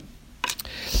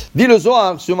Dit le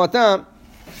Zohar ce matin,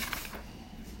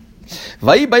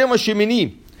 Vaï bayom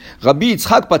hashemini, Rabbi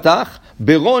Yitzhak patach,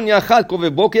 Beron yachad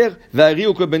kove boker,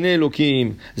 ve'ariu kebene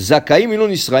Elokim. Zakaim ilon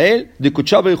Israël, de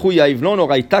kutsha berichu yaivlon,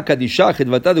 oraita kadisha,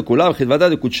 chedvata de kolav, chedvata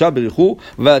de kutsha berichu,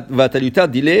 vataluta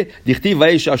dile, dichti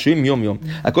vaïsh ashuim yom yom.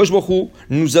 Akosh Baruch Hu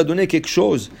nous a donné quelque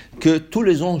chose que tous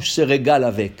les anges se régalent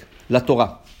avec, la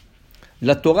Torah.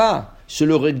 La Torah, c'est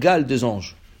le régal des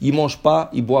anges. Ils mangent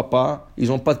pas, ils boivent pas, ils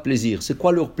n'ont pas de plaisir. C'est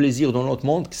quoi leur plaisir dans notre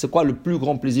monde? C'est quoi le plus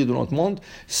grand plaisir de notre monde?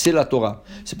 C'est la Torah.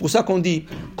 C'est pour ça qu'on dit,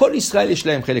 Hok L'Israel et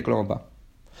Shleim chelek l'Amba.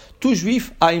 Tout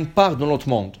juif a une part dans notre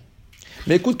monde.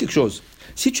 Mais écoute quelque chose.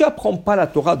 Si tu apprends pas la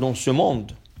Torah dans ce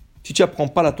monde, si tu apprends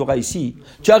pas la Torah ici,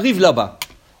 tu arrives là-bas.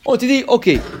 On te dit,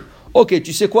 ok,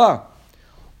 tu sais quoi?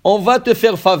 On va te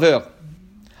faire faveur.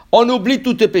 On oublie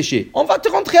tous tes péchés. On va te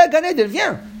rentrer à Gan Eden,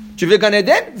 viens. Tu veux Gan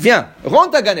Eden? Viens.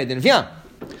 Rentre à Gan Eden, viens.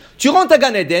 Tu rentres à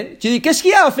Gan Eden, tu dis, qu'est-ce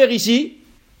qu'il y a à faire ici?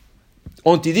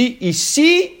 On te dit,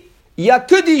 ici, il n'y a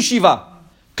que des yeshiva,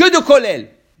 que de kollel.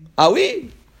 Ah oui?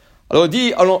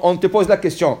 Alors on te pose la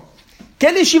question,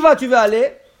 quel yeshiva tu veux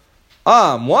aller?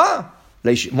 Ah, moi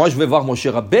je vais voir Moshe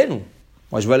Rabbeinu.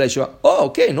 Moi je vais aller à yeshiva. Oh,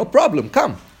 ok, no problem,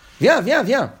 come. Viens.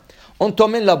 On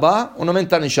t'emmène là-bas, on emmène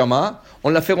ta neshama, on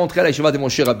la fait rentrer à la yeshiva de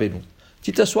Moshe Rabbeinu.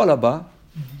 Tu t'assois là-bas,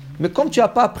 mais comme tu n'as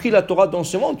pas appris la Torah dans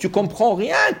ce monde, tu ne comprends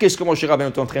rien. Qu'est-ce que Moshe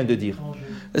Rabbeinu est en train de dire?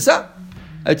 C'est ça?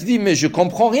 Elle te dit, mais je ne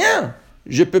comprends rien.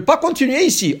 Je ne peux pas continuer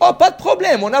ici. Oh, pas de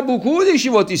problème, on a beaucoup de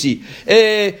yeshivot ici.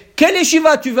 Et quel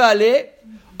yeshiva tu vas aller?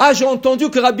 Ah, j'ai entendu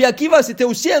que Rabbi Akiva, c'était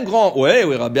aussi un grand...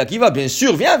 Oui, Rabbi Akiva, bien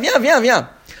sûr. Viens.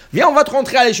 Viens, on va te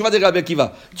rentrer à l'yeshiva de Rabbi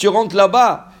Akiva. Tu rentres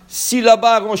là-bas. Si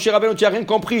là-bas, Moshe Rabbeinu, tu n'as rien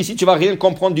compris, ici, tu ne vas rien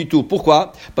comprendre du tout.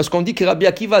 Pourquoi? Parce qu'on dit que Rabbi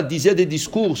Akiva disait des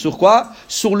discours sur quoi?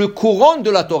 Sur le courant de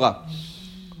la Torah.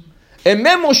 Et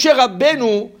même Moshe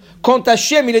Rabbeinu, quand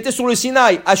Hachem, il était sur le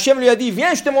Sinaï, Hachem lui a dit,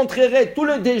 viens, je te montrerai toutes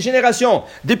les générations,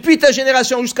 depuis ta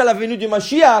génération jusqu'à la venue du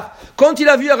Mashiach. Quand il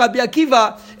a vu Rabbi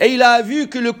Akiva, et il a vu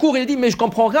que le cours, il a dit, mais je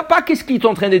comprends rien, pas qu'est-ce qu'il est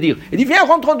en train de dire. Il dit, viens,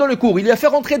 rentrons dans le cours. Il a fait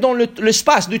rentrer dans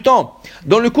l'espace du temps,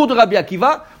 dans le cours de Rabbi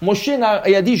Akiva. Moshe il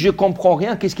a dit, je comprends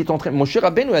rien, qu'est-ce qu'il est en train de... Moshe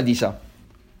Rabbeinu a dit ça.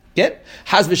 Okay?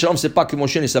 Haz v'shalom, c'est pas que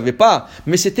Moshe ne savait pas,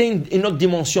 mais c'était une autre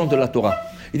dimension de la Torah.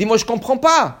 Il dit, moi, je comprends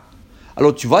pas.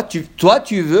 Alors tu vois, toi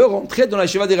tu veux rentrer dans la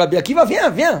yeshiva de Rabbi Akiva,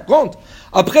 viens, rentre.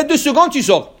 Après 2 secondes, tu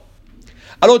sors.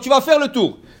 Alors tu vas faire le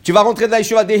tour. Tu vas rentrer dans la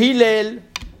yeshiva de Hillel,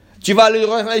 tu vas aller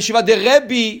dans la yeshiva de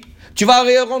Rabbi, tu vas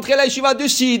rentrer dans la yeshiva de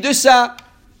ci, de ça.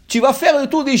 Tu vas faire le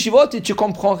tour des yeshivot et tu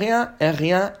comprends rien. Il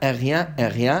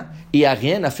n'y a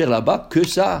rien à faire là-bas que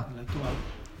ça.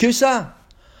 Que ça.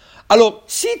 Alors,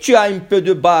 si tu as un peu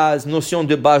de base, notion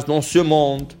de base dans ce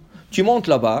monde, tu montes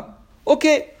là-bas, ok.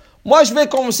 Moi, je vais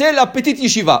commencer la petite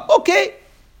yeshiva. Ok.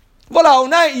 Voilà,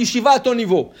 on a une yeshiva à ton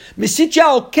niveau. Mais si tu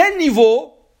n'as aucun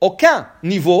niveau,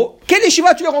 quelle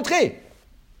yeshiva tu veux rentrer?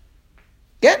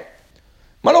 Okay?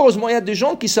 Malheureusement, il y a des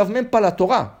gens qui ne savent même pas la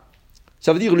Torah.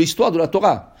 Ça veut dire l'histoire de la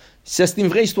Torah. C'est une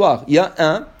vraie histoire. Il y a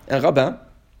un rabbin,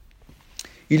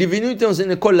 il est venu dans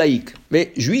une école laïque,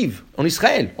 mais juive, en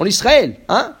Israël,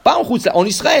 hein? Pas en Khoutsa, en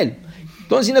Israël,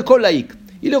 dans une école laïque.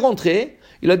 Il est rentré,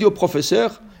 il a dit au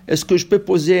professeur, est-ce que je peux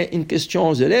poser une question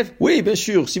aux élèves? Oui, bien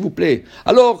sûr, s'il vous plaît.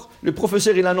 Alors, le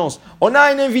professeur, il annonce, on a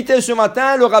un invité ce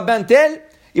matin, le rabbin tel,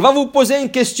 il va vous poser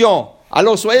une question.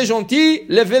 Alors, soyez gentils,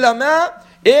 levez la main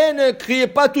et ne criez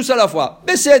pas tous à la fois.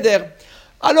 Besséder.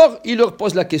 Alors, il leur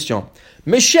pose la question.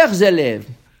 Mes chers élèves,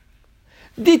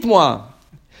 dites-moi,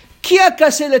 qui a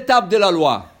cassé les tables de la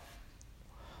loi?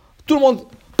 Tout le monde,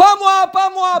 pas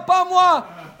moi.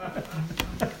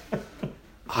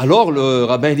 Alors le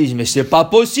rabbin dit, mais c'est pas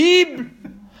possible.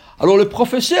 Alors le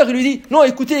professeur, il lui dit, non,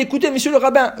 écoutez, monsieur le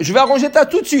rabbin, je vais arranger ça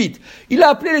tout de suite. Il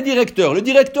a appelé le directeur. Le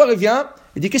directeur, il vient,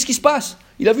 il dit, qu'est-ce qui se passe?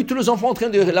 Il a vu tous les enfants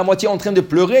la moitié en train de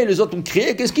pleurer, les autres ont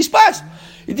crié, qu'est-ce qui se passe?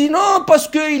 Il dit, non, parce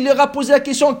qu'il leur a posé la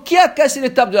question, qui a cassé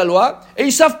les tables de la loi? Et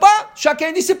ils savent pas.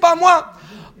 Chacun dit, c'est pas moi.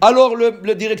 Alors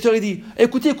le directeur, il dit,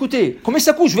 écoutez, combien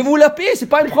ça coûte? Je vais vous la payer, c'est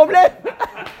pas un problème.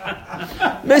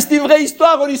 Mais c'est une vraie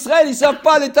histoire en Israël, ils savent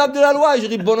pas les tables de la loi. Je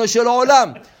dis, Bono shel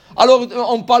olam. Alors,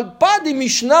 on parle pas des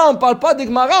Mishnah, on parle pas des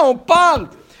Gemara, on parle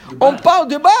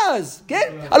de base. Okay?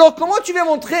 Alors, comment tu vas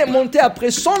monter après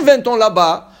 120 ans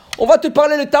là-bas? On va te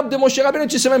parler des tables de Moshe Rabbeinu,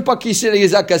 tu sais même pas qui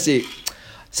les a cassées.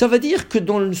 Ça veut dire que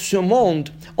dans ce monde,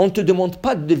 on te demande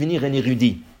pas de devenir un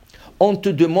érudit. On te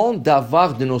demande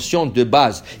d'avoir des notions de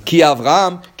base. Qui est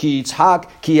Abraham, qui est Yitzhak,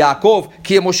 qui est Yaakov,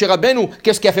 qui est Moshe Rabbeinu.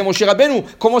 Qu'est-ce qu'a fait Moshe Rabbeinu?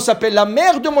 Comment s'appelle la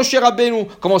mère de Moshe Rabbeinu?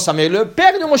 Comment s'appelle le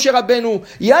père de Moshe Rabbeinu?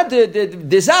 Il y a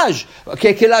des âges.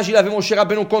 Quel âge il avait Moshe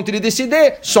Rabbeinu quand il est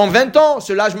décédé? 120 ans,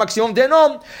 c'est l'âge maximum d'un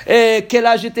homme. Et quel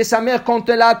âge était sa mère quand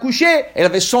elle a accouché? Elle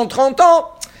avait 130 ans.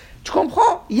 Tu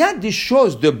comprends? Il y a des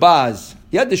choses de base.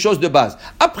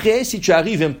 Après, si tu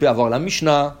arrives un peu à voir la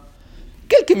Mishnah,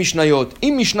 quelques Mishnayot,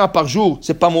 une Mishnah par jour,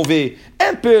 c'est pas mauvais.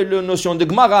 Un peu la notion de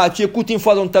Gemara, tu écoutes une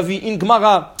fois dans ta vie une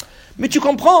Gemara. Mais tu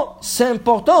comprends, c'est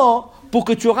important pour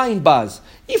que tu auras une base.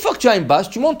 Une fois que tu as une base,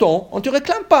 tu m'entends, on ne te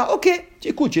réclame pas. Ok, tu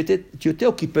écoutes, tu étais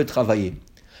occupé de travailler.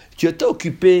 Tu étais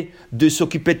occupé de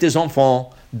s'occuper de tes enfants,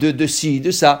 de ci,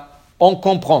 de ça. On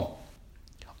comprend,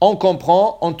 on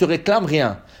ne te réclame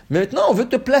rien. Maintenant, on veut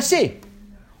te placer.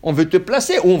 Ou on va te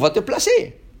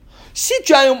placer. Si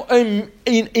tu as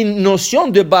une notion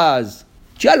de base,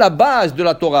 tu as la base de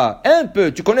la Torah, un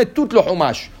peu, tu connais tout le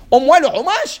Chumash. Au moins le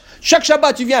Chumash, chaque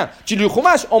Shabbat tu viens, tu lis le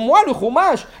Chumash, au moins le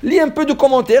Chumash, lis un peu de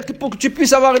commentaires pour que tu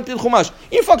puisses avoir un peu de Chumash.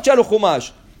 Une fois que tu as le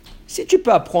Chumash, si tu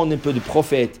peux apprendre un peu de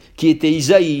prophètes, qui étaient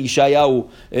Isaïe, Ishayahu,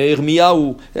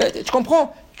 Irmiyahu, tu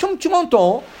comprends? Comme tu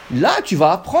m'entends, là tu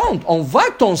vas apprendre, on va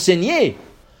t'enseigner.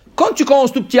 Quand tu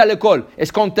commences tout petit à l'école,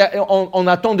 est-ce qu'on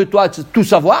attend de toi de tout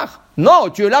savoir? Non,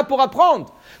 tu es là pour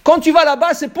apprendre. Quand tu vas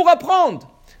là-bas, c'est pour apprendre.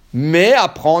 Mais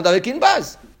apprendre avec une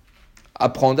base.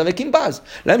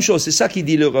 La même chose, c'est ça qui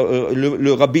dit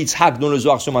le Rabbi Yitzhak dans le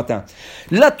Zohar ce matin.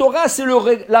 La Torah, c'est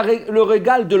le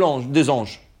régal des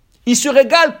anges. Ils se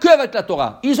régalent qu'avec la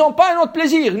Torah. Ils n'ont pas un autre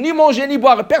plaisir, ni manger, ni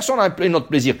boire. Personne n'a un autre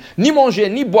plaisir. Ni manger,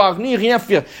 ni boire, ni rien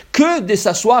faire. Que de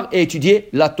s'asseoir et étudier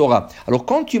la Torah. Alors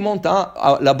quand tu montes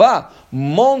là-bas,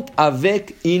 monte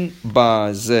avec une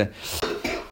base.